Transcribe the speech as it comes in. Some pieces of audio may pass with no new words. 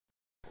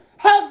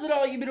How's it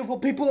all, you beautiful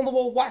people in the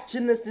world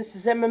watching this? This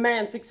is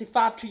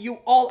MMan65 to you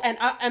all, and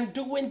I am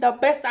doing the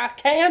best I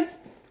can.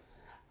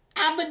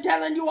 I've been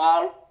telling you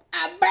all,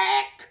 I'm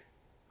back.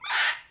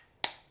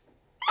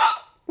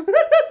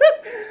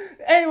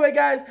 Anyway,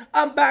 guys,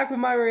 I'm back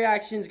with my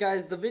reactions,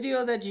 guys. The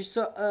video that you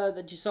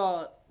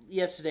saw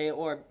yesterday,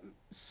 or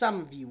some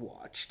of you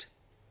watched.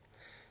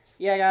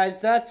 Yeah, guys,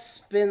 that's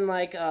been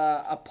like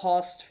a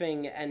paused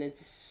thing, and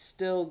it's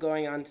still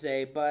going on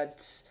today,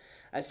 but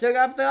I still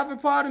got the upper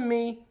part of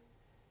me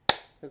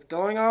that's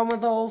going on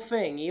with the whole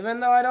thing. Even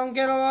though I don't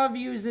get a lot of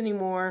views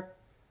anymore,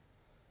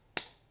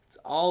 it's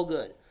all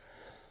good.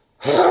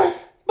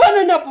 But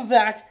enough of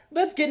that.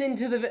 Let's get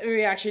into the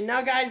reaction.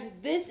 Now, guys,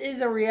 this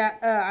is a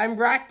I'm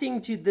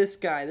reacting to this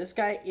guy. This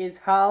guy is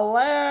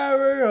hilarious.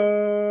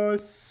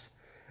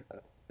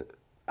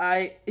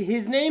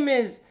 His name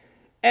is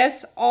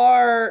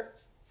SR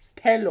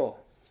Pelo.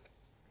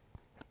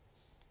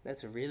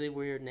 That's a really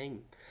weird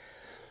name.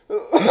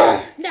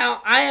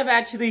 Now, I have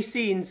actually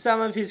seen some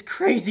of his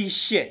crazy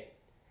shit.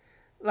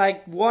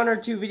 Like, 1 or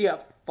 2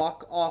 videos.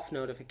 Fuck off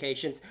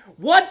notifications.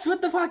 What's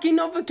with the fucking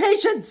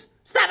notifications?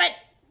 Stop it!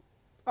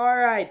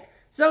 Alright.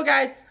 So,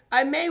 guys,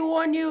 I may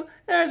warn you,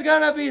 there's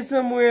gonna be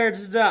some weird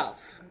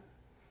stuff.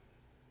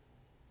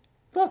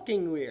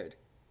 Fucking weird.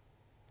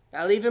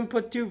 I'll even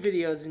put 2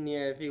 videos in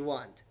here if you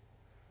want.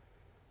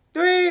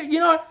 3, you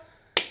know,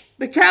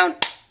 the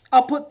count,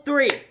 I'll put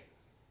 3.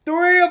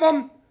 3 of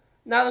them.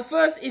 Now, the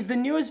first is the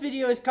newest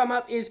video has come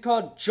up, is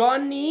called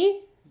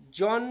Johnny,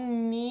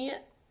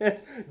 and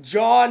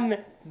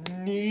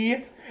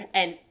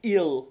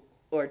Ill,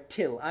 or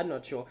Till, I'm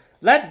not sure.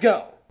 Let's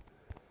go.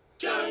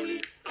 Johnny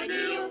and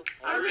Ill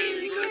are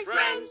really good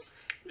friends.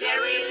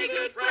 They're really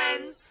good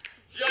friends.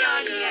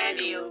 Johnny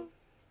and Ill.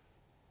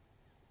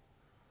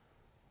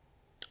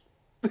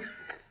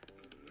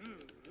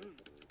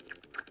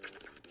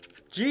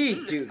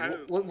 Jeez, dude,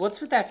 what's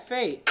with that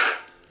face?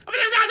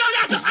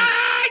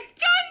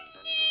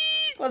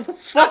 What the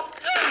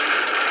fuck?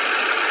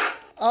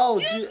 Oh,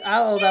 dude,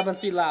 oh, that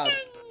must be loud.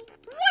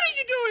 What are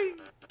you doing?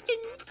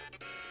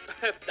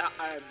 I'm not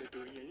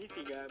doing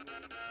anything.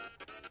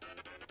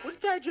 What's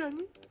that,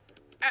 Johnny?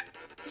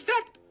 Is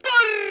that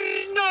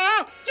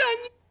porno,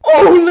 Johnny?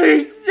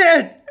 Holy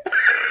shit!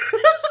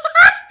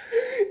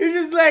 It's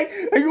just like,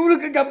 are you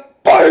looking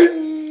at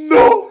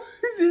porno?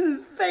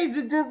 His face,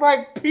 it just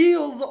like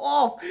peels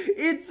off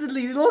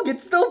instantly. Look,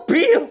 it's still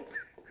peeled.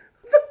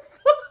 What the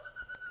fuck?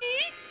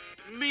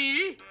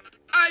 Me?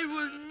 I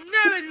will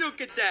never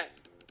look at that.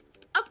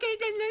 Okay,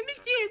 then let me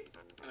see it.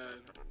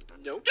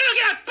 No. Look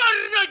at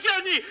porno,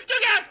 Johnny!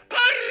 Look at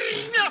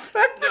porno!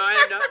 No, I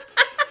am not.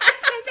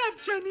 Stand up,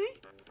 Johnny.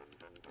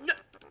 No.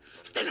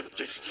 Stand up,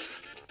 Johnny.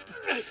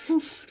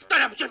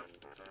 Stand up, Johnny.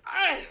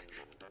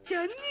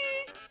 Johnny.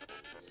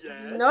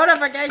 Yeah.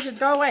 Notifications,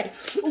 go away.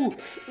 Ooh,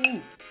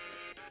 ooh.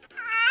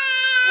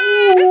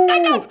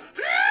 Stand up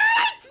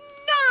right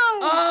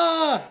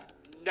now.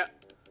 No.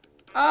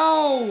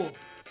 Oh.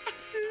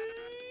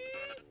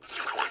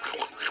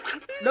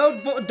 No,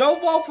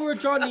 don't fall for a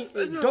Johnny.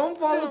 Don't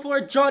fall for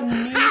a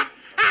Johnny.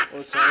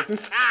 Oh, sorry.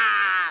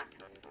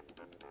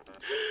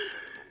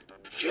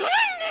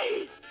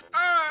 Johnny!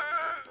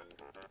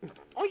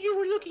 Oh, you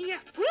were looking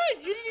at food.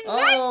 You didn't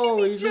lie to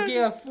me, he's Johnny. looking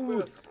at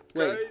food.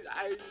 Wait,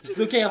 he's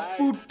looking at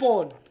food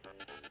porn.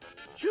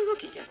 You're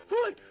looking at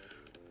food.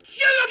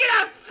 You're looking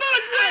at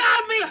food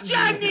without me,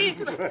 Johnny.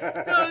 No.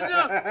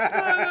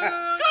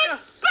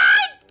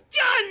 Goodbye,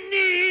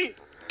 Johnny.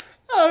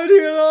 Oh,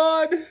 dear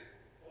Lord.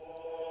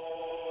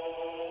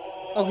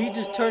 Oh, he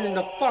just turned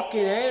into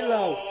fucking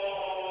Halo.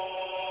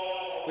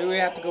 Wait, we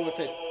have to go with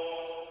it.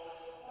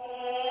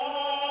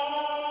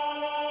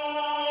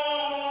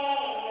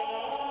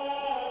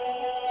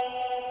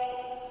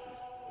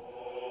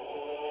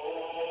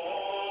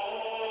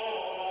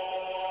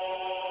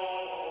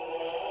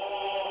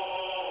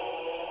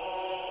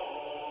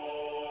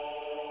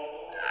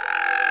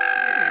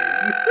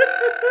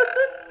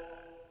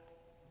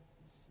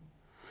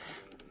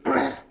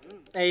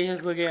 Hey, he's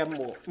just looking at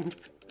more.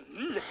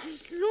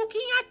 He's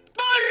looking at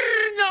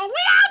porno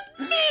without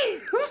me!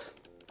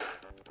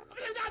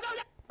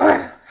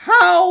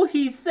 How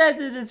he says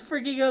it is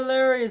freaking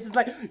hilarious. It's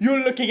like, you're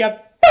looking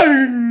at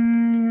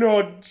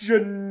porno,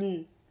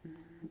 Johnny.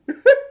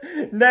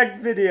 Next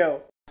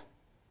video.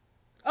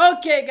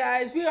 Okay,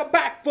 guys, we are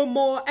back for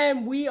more,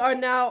 and we are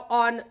now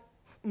on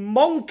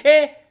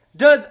Monkey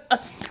Does a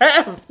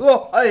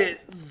Steroids.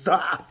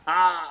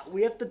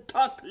 We have to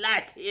talk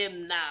like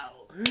him now.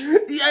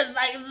 Just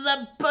like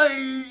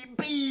the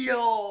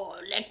pelo,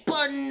 like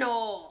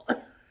porno.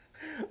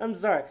 I'm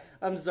sorry.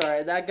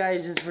 That guy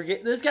is just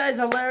this guy's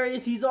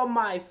hilarious. He's on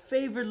my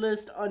favorite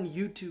list on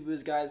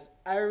YouTubers, guys.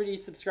 I already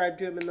subscribed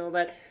to him and all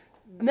that.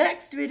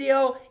 Next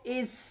video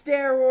is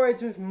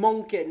steroids with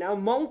Monkey. Now,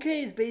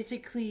 Monkey is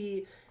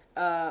basically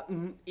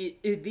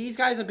these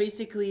guys are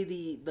basically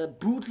the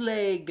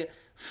bootleg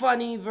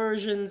funny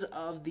versions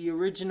of the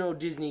original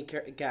Disney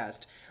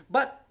cast.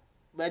 But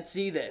let's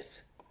see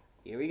this.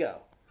 Here we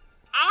go.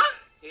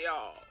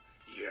 Yeah.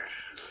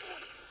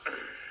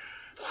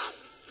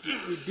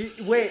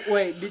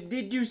 Wait.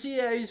 Did you see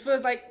that? He's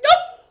first like, no!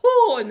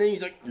 And then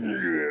he's like,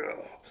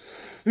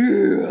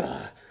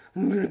 yeah.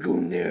 I'm gonna go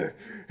in there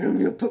and I'm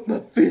gonna put my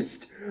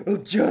fist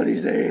up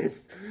Johnny's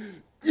ass.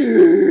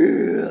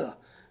 Yeah.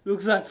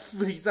 Looks like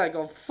he's like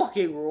on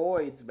fucking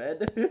roids, man.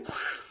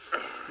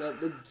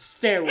 The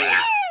steroids.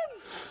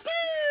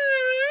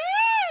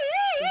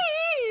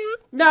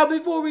 Now,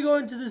 before we go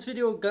into this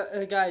video,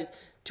 guys,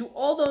 to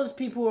all those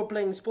people who are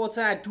playing sports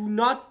tonight, do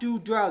not do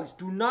drugs.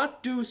 Do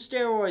not do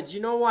steroids. You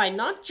know why?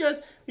 Not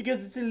just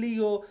because it's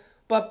illegal,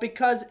 but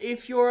because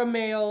if you're a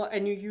male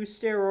and you use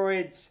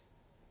steroids,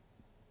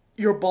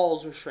 your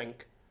balls will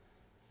shrink.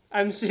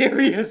 I'm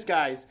serious,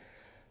 guys.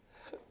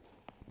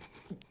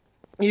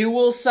 You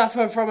will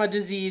suffer from a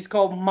disease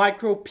called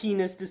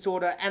micropenis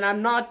disorder, and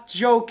I'm not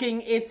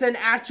joking. It's an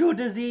actual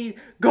disease.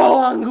 Go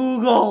on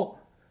Google.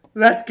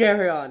 Let's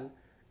carry on.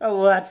 Oh,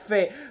 well, that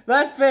face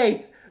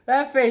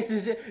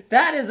is,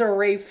 that is a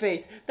rape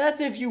face.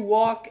 That's if you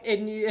walk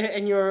and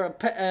you're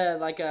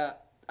like a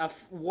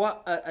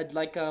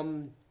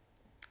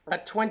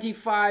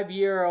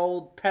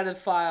 25-year-old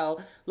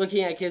pedophile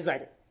looking at kids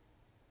like.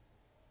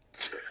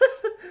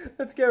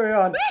 Let's carry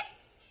on.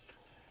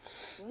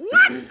 What are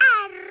you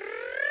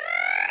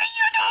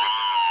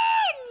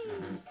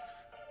doing?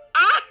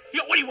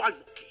 What do you want,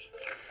 monkey?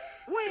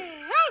 Well,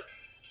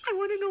 I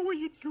want to know what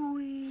you're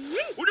doing.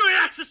 We're doing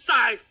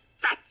exercise,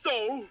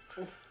 fatso.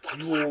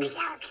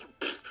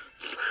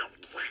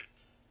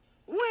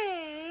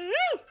 Well,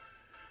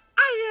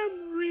 I am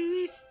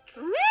really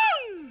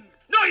strong.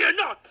 No, you're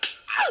not.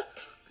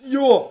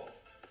 Yo.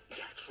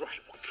 That's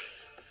right, monkey.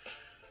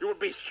 You would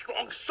be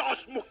strong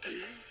sauce,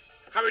 monkey.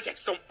 How about take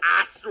some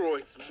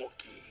asteroids,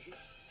 monkey?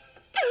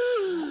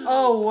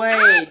 Oh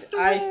wait,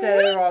 I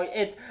said it wrong.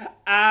 It's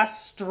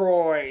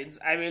asteroids.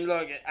 I mean,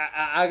 look,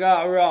 I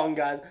got it wrong,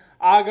 guys.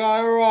 I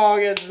got it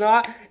wrong. It's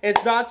not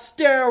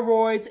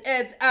steroids.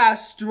 It's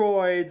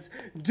asteroids.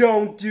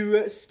 Don't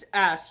do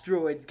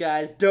asteroids,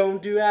 guys.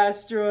 Don't do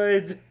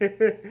asteroids.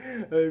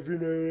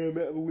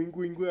 Wink,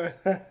 wink.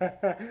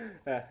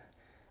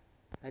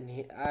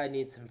 I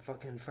need some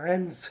fucking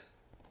friends.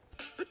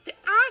 But the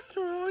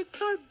asteroids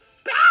are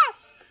bad.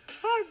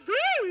 Are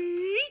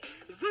very,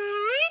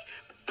 very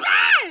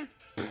bad.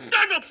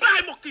 They're not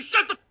bad, monkey.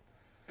 Shut the.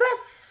 That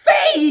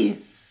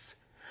face!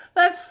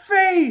 That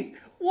face!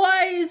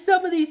 Why is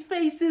some of these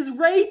faces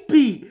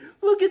rapey?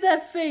 Look at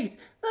that face.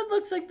 That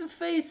looks like the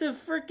face of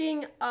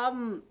freaking,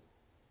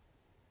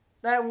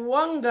 that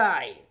one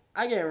guy.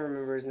 I can't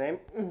remember his name.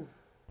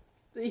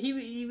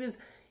 He was...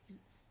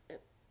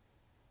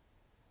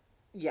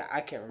 Yeah, I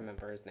can't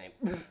remember his name.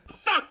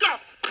 Fuck up!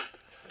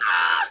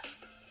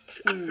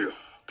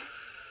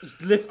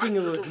 He's lifting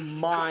his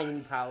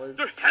mind powers.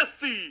 You're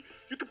healthy.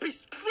 You can be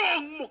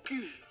strong,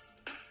 monkey.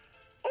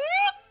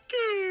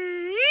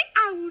 Okay,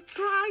 I will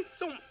try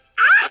some.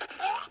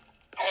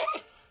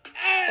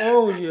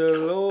 Oh, your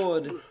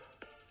lord.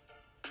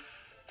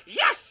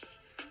 Yes!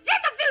 Yes,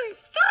 I'm feeling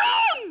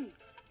strong!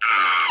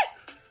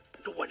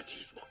 Do one of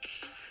these,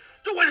 monkey.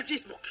 Do one of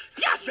these, monkey.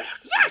 Yes,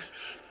 yes, yes!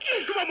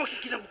 Come on,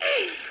 monkey, get him.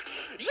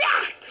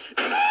 Yeah!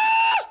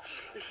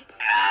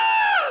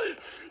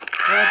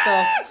 What the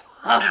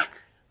fuck?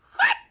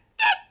 What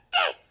did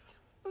this?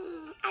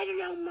 I don't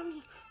know,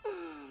 mommy.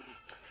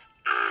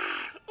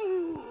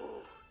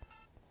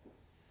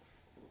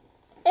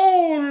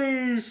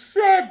 Holy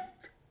shit!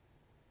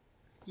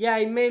 Yeah,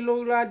 he may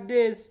look like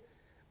this,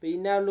 but he's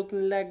now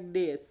looking like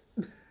this.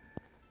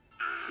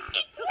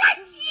 It was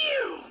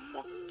you,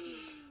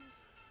 monkey.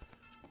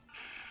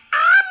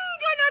 I'm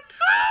gonna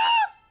call.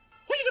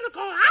 Who you gonna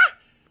call, huh?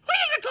 Who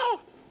you gonna call?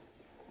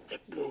 The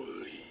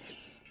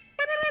police.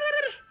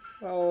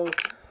 Oh.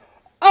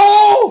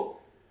 Oh!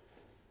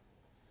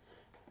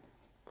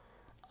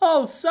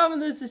 Oh, some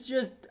of this is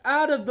just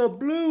out of the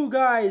blue,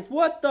 guys.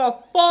 What the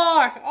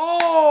fuck?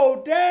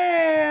 Oh,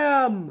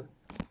 damn!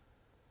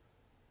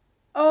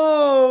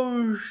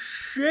 Oh,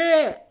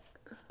 shit!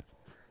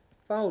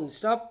 Phone,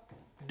 stop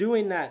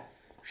doing that.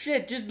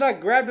 Shit, just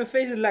like grab the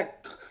face and like...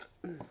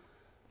 What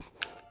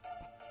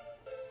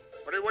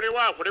do you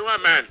want? What do you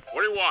want, man?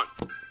 What do you want?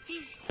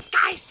 These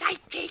guys are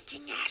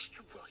taking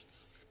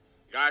asteroids.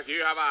 Guys, do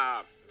you have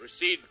a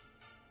receipt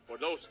for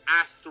those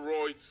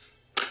asteroids?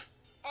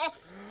 Oh!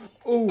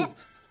 Oh!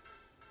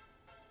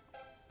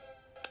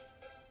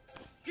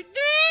 You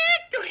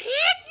need to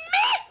hit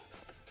me!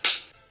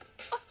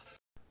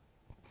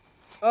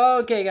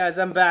 Okay, guys,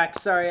 I'm back.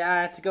 Sorry,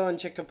 I had to go and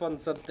check up on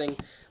something.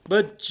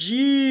 But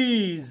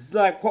jeez,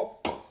 like,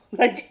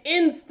 like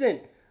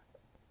instant.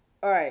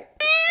 All right.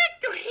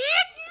 You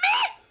hit me!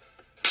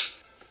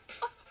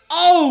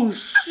 Oh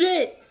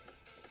shit!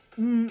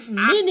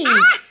 Minnie,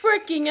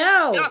 freaking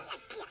out.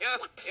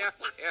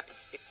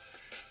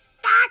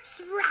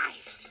 That's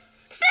right.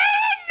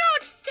 Better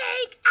not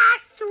take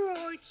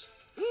asteroids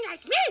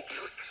like me.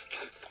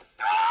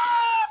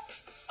 Oh,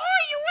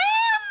 you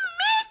will,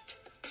 mate.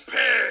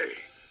 Pay.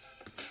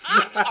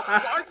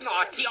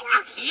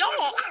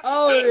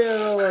 Oh, dear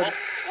Lord.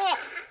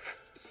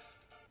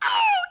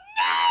 Oh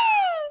no!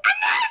 An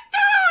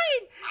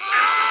asteroid!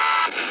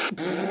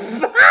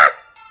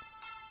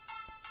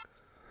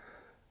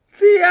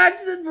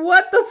 actually,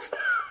 what the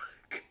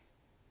fuck?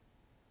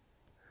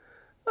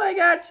 Like,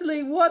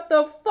 actually, what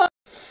the fuck?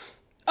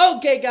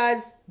 Okay,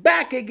 guys,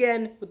 back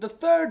again with the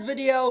third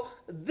video.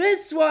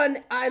 This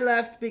one I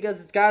left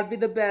because it's gotta be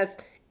the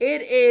best.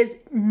 It is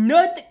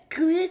Nut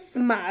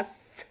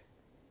Christmas.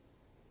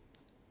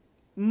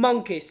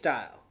 Monkey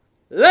style.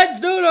 Let's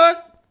do this!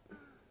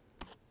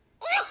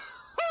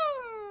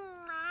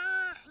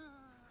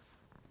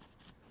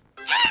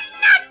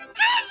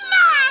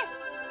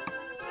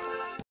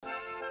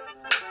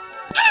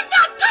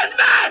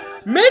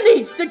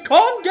 Minnie,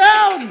 calm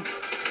down!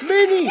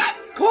 Minnie,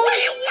 calm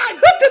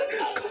down!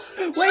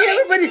 Wait,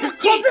 everybody,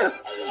 calm down!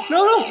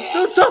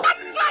 No, stop!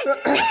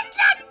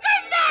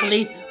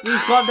 Please,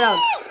 calm down.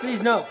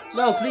 Please, no,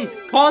 please,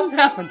 calm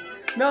down.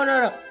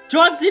 No.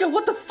 John Cena,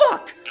 what the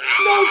fuck?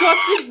 No, John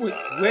Cena.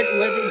 Wait,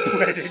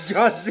 where did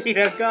John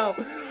Cena go?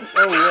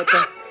 Oh, what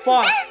the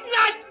fuck? It's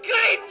not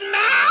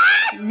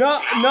Christmas!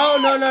 No,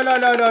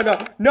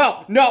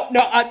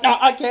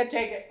 I can't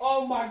take it.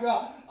 Oh my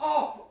god.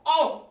 Oh.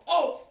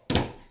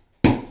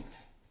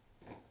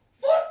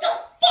 What the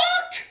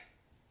fuck?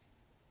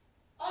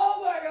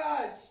 Oh my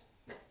gosh.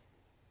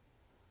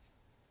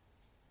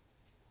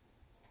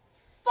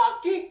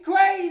 Fucking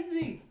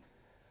crazy.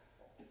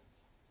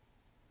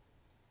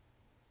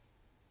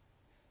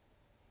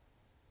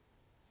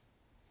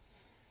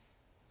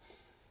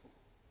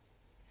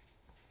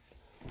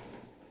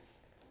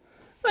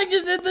 Like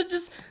just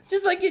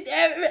like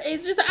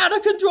it's just out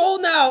of control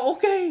now.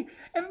 Okay,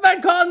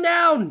 everybody, calm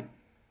down.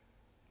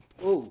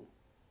 Ooh.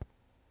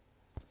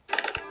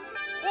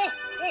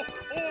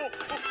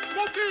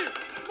 Monkey!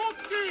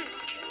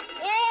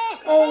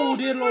 Oh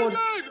dear Lord.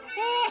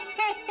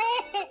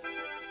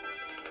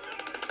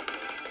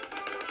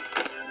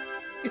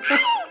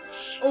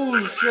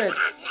 Oh shit.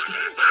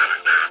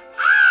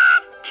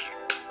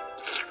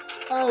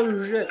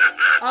 Oh shit.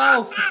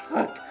 Oh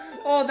fuck.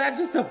 Oh, that's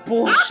just a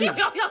bullshit.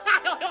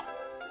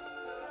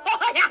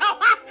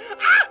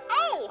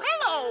 Oh,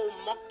 hello,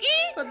 Monkey.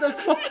 What the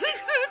fuck?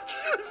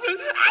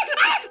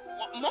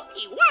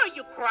 Monkey, why are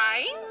you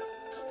crying?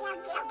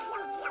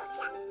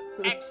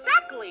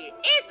 Exactly.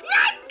 It's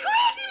not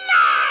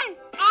Christmas.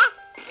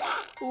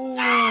 Ooh.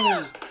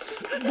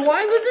 Why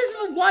was this?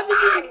 Run, Monkey.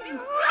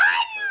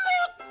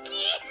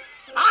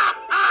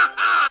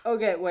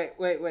 Okay,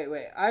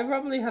 wait. I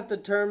probably have to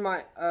turn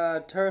my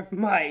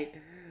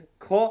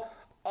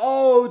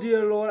Oh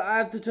dear Lord, I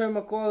have to turn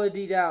my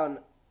quality down.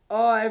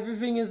 Oh,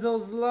 everything is so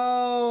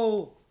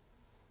slow.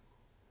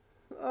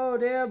 Oh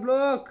damn,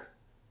 look.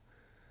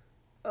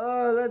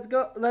 Oh, let's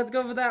go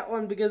for that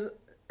one because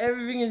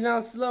everything is now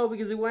slow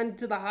because it went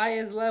to the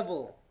highest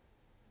level.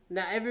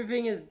 Now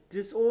everything is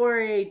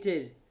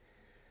disoriented.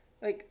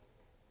 Like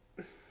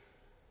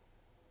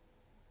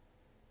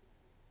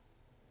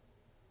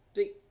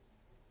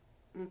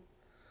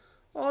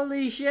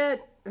holy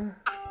shit.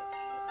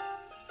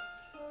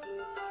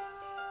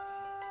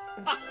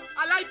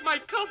 I like my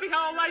coffee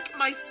how I like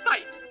my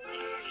sight.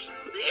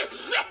 This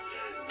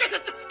is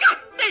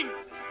disgusting!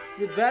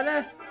 Is it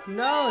better?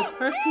 No, it's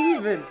not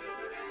even.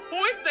 Who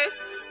is this?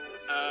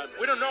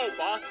 We don't know,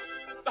 boss.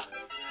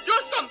 Do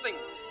something!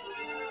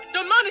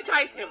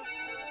 Demonetize him!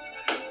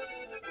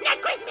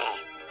 Not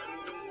Christmas!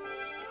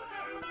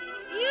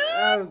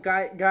 Oh,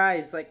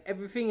 guys, like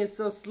everything is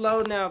so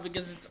slow now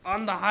because it's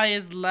on the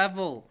highest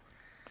level.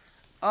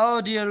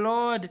 Oh dear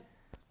Lord.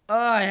 Oh,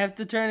 I have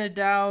to turn it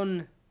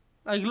down.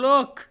 Like,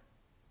 look!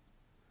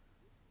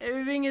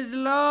 Everything is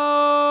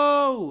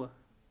low!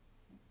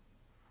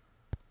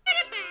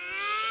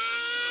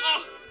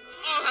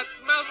 Oh, that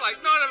smells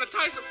like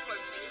non-advertising flavor.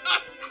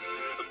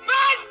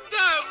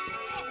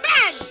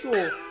 Bad!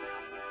 Sure.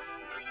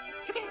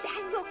 You're gonna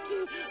die, Monkey!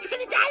 You're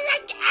gonna die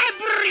like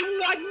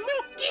everyone,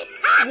 Monkey!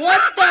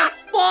 What the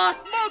fuck?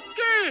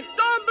 Monkey!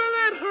 Don't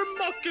believe her,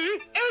 Monkey!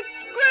 It's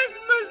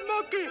Christmas,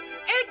 Monkey!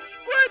 It's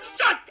Christmas!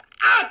 Shut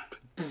up!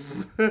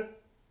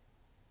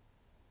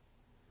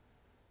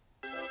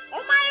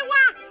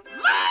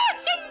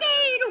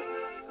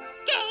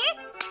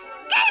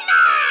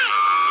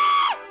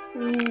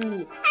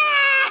 Ooh.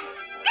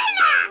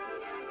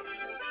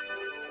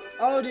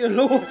 Oh dear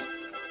Lord.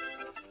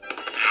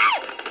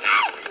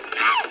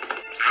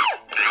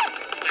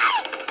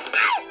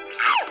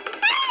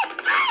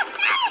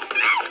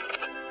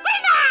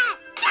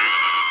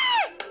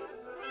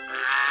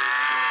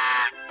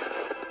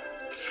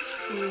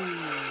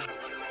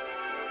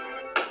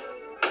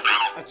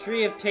 A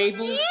tree of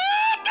tables.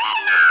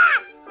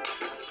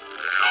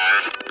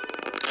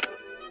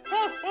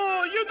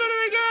 Oh, you did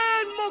it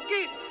again,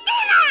 Monkey!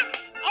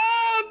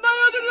 Oh, my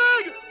other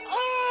leg!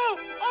 Oh!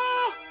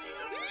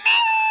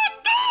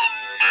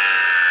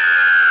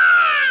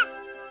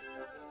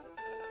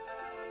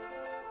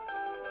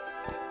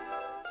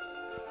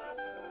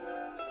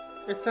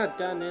 It's not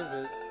done, is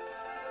it?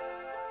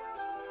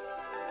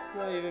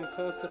 Not even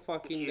close to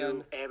fucking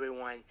done.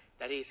 Everyone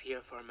that is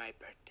here for my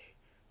birthday.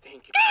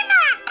 Thank you.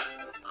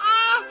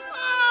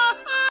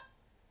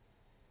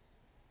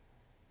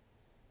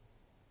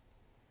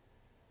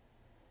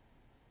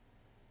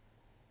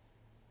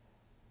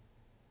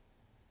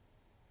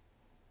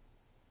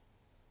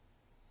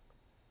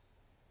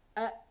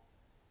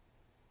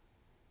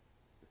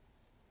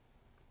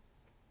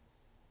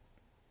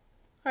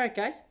 Alright,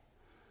 guys.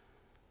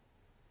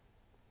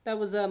 That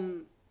was, that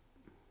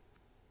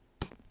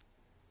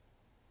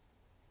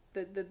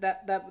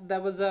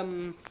was,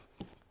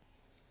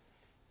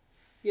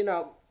 you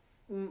know,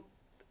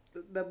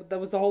 that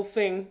was the whole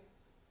thing.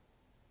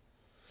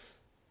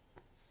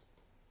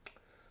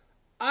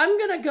 I'm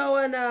gonna go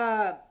and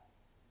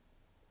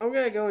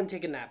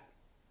take a nap.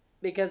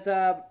 Because,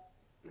 I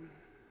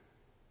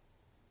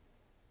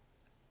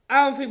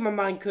don't think my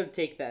mind could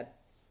take that.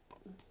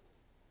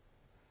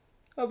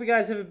 Hope you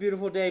guys have a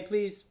beautiful day.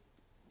 Please,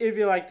 if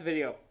you liked the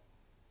video,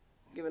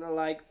 give it a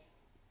like.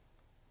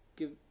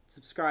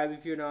 Subscribe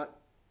if you're not.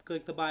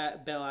 Click the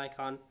bell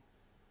icon.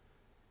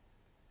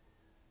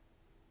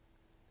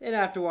 And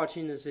after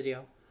watching this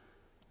video,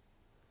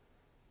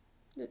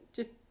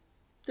 just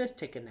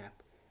take a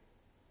nap.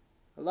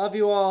 I love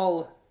you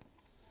all.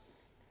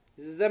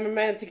 This is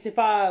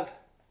Zimmerman65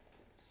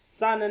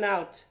 signing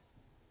out.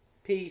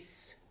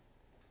 Peace.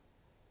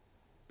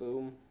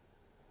 Boom.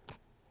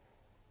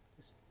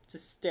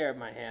 Just stare at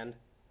my hand.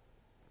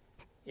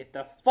 If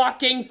the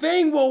fucking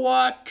thing will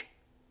work.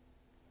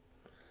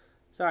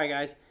 Sorry,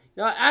 guys.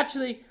 You know what?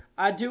 Actually,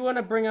 I do want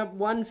to bring up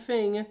one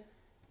thing.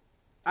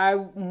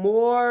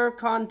 More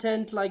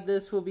content like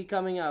this will be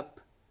coming up.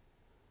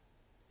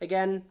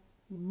 Again,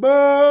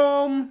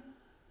 boom.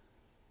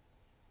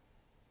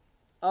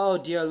 Oh,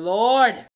 dear Lord.